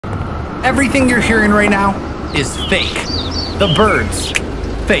Everything you're hearing right now is fake. The birds,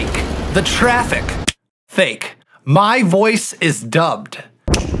 fake. The traffic, fake. My voice is dubbed.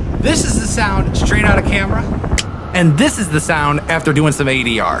 This is the sound straight out of camera, and this is the sound after doing some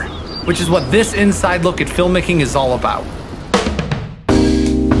ADR, which is what this inside look at filmmaking is all about.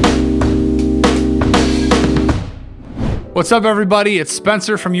 What's up, everybody? It's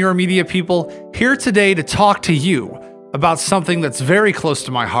Spencer from Your Media People, here today to talk to you about something that's very close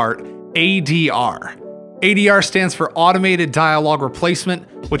to my heart, ADR. ADR stands for Automated Dialogue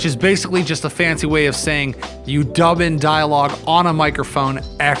Replacement, which is basically just a fancy way of saying you dub in dialogue on a microphone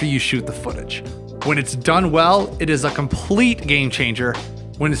after you shoot the footage. When it's done well, it is a complete game changer.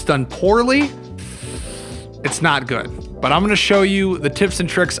 When it's done poorly, it's not good. But I'm gonna show you the tips and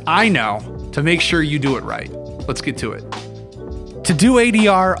tricks I know to make sure you do it right. Let's get to it. To do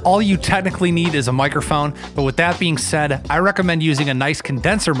ADR, all you technically need is a microphone, but with that being said, I recommend using a nice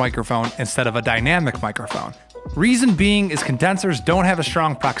condenser microphone instead of a dynamic microphone. Reason being is condensers don't have a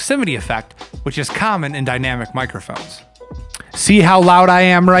strong proximity effect, which is common in dynamic microphones. See how loud I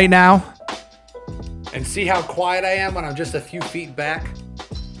am right now? And see how quiet I am when I'm just a few feet back?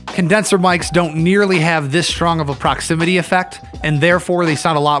 Condenser mics don't nearly have this strong of a proximity effect, and therefore they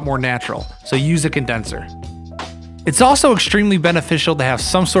sound a lot more natural, so use a condenser. It's also extremely beneficial to have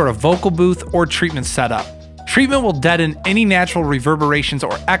some sort of vocal booth or treatment set up. Treatment will deaden any natural reverberations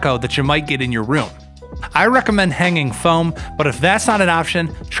or echo that you might get in your room. I recommend hanging foam, but if that's not an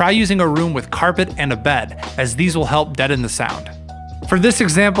option, try using a room with carpet and a bed, as these will help deaden the sound. For this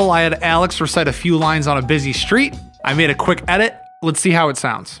example, I had Alex recite a few lines on a busy street. I made a quick edit. Let's see how it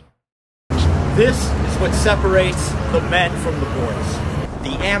sounds. This is what separates the men from the boys,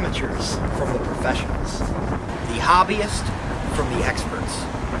 the amateurs from the professionals, the hobbyists from the experts.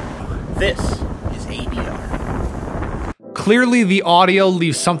 This is ADR. Clearly, the audio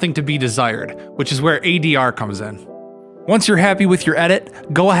leaves something to be desired, which is where ADR comes in. Once you're happy with your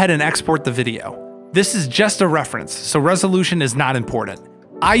edit, go ahead and export the video. This is just a reference, so resolution is not important.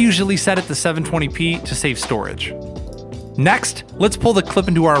 I usually set it to 720p to save storage. Next, let's pull the clip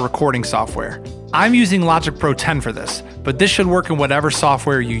into our recording software. I'm using Logic Pro 10 for this, but this should work in whatever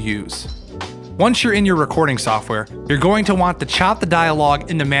software you use. Once you're in your recording software, you're going to want to chop the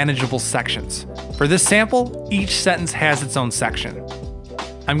dialogue into manageable sections. For this sample, each sentence has its own section.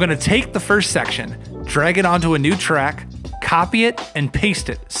 I'm going to take the first section, drag it onto a new track, copy it, and paste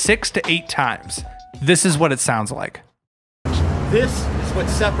it 6 to 8 times. This is what it sounds like. This is what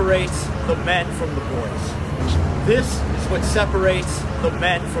separates the men from the boys. This is what separates the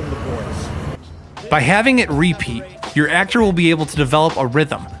men from the boys. By having it repeat, your actor will be able to develop a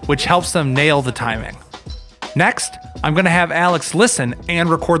rhythm, which helps them nail the timing. Next, I'm going to have Alex listen and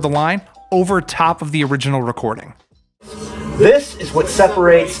record the line over top of the original recording. This is what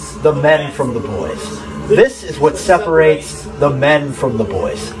separates the men from the boys. This is what separates the men from the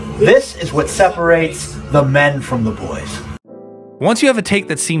boys. This is what separates the men from the boys. Once you have a take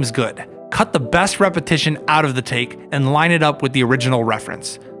that seems good, cut the best repetition out of the take and line it up with the original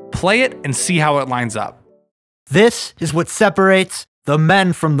reference. Play it and see how it lines up. This is what separates the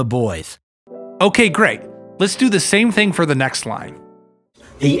men from the boys. Okay, great. Let's do the same thing for the next line.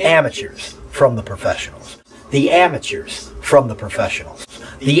 The amateurs from the professionals. The amateurs from the professionals.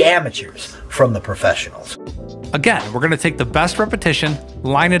 The amateurs from the professionals. Again, we're going to take the best repetition,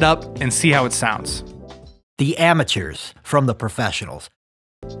 line it up, and see how it sounds. The amateurs from the professionals.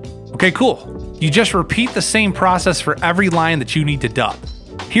 Okay, cool. You just repeat the same process for every line that you need to dub.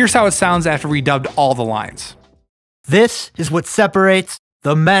 Here's how it sounds after we dubbed all the lines. This is what separates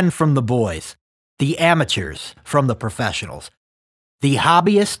the men from the boys, the amateurs from the professionals, the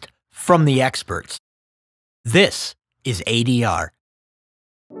hobbyists from the experts. This is ADR.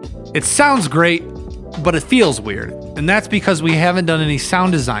 It sounds great, but it feels weird, and that's because we haven't done any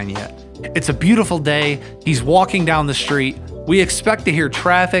sound design yet. It's a beautiful day, he's walking down the street, we expect to hear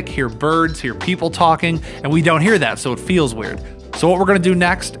traffic, hear birds, hear people talking, and we don't hear that, so it feels weird. So what we're going to do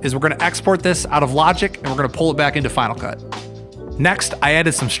next is we're going to export this out of Logic and we're going to pull it back into Final Cut. Next, I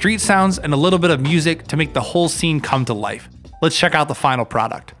added some street sounds and a little bit of music to make the whole scene come to life. Let's check out the final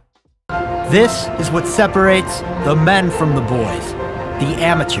product. This is what separates the men from the boys, the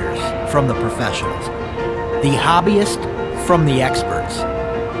amateurs from the professionals, the hobbyists from the experts.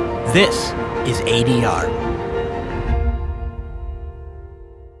 This is ADR.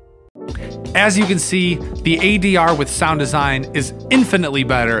 As you can see, the ADR with sound design is infinitely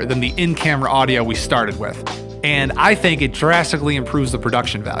better than the in-camera audio we started with, and I think it drastically improves the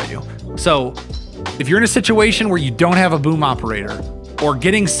production value. So, if you're in a situation where you don't have a boom operator, or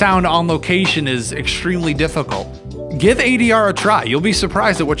getting sound on location is extremely difficult, give ADR a try. You'll be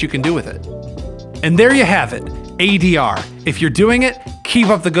surprised at what you can do with it. And there you have it, ADR. If you're doing it, keep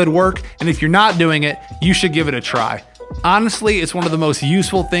up the good work, and if you're not doing it, you should give it a try. Honestly, it's one of the most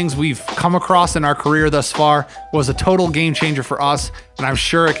useful things we've come across in our career thus far. It was a total game changer for us, and I'm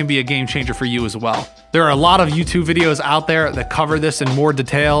sure it can be a game changer for you as well. There are a lot of YouTube videos out there that cover this in more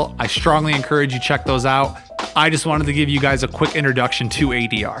detail. I strongly encourage you check those out. I just wanted to give you guys a quick introduction to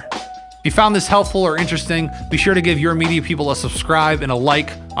ADR. If you found this helpful or interesting, be sure to give Your Media People a subscribe and a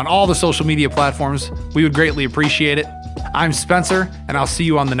like on all the social media platforms. We would greatly appreciate it. I'm Spencer, and I'll see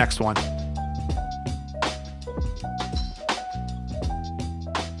you on the next one.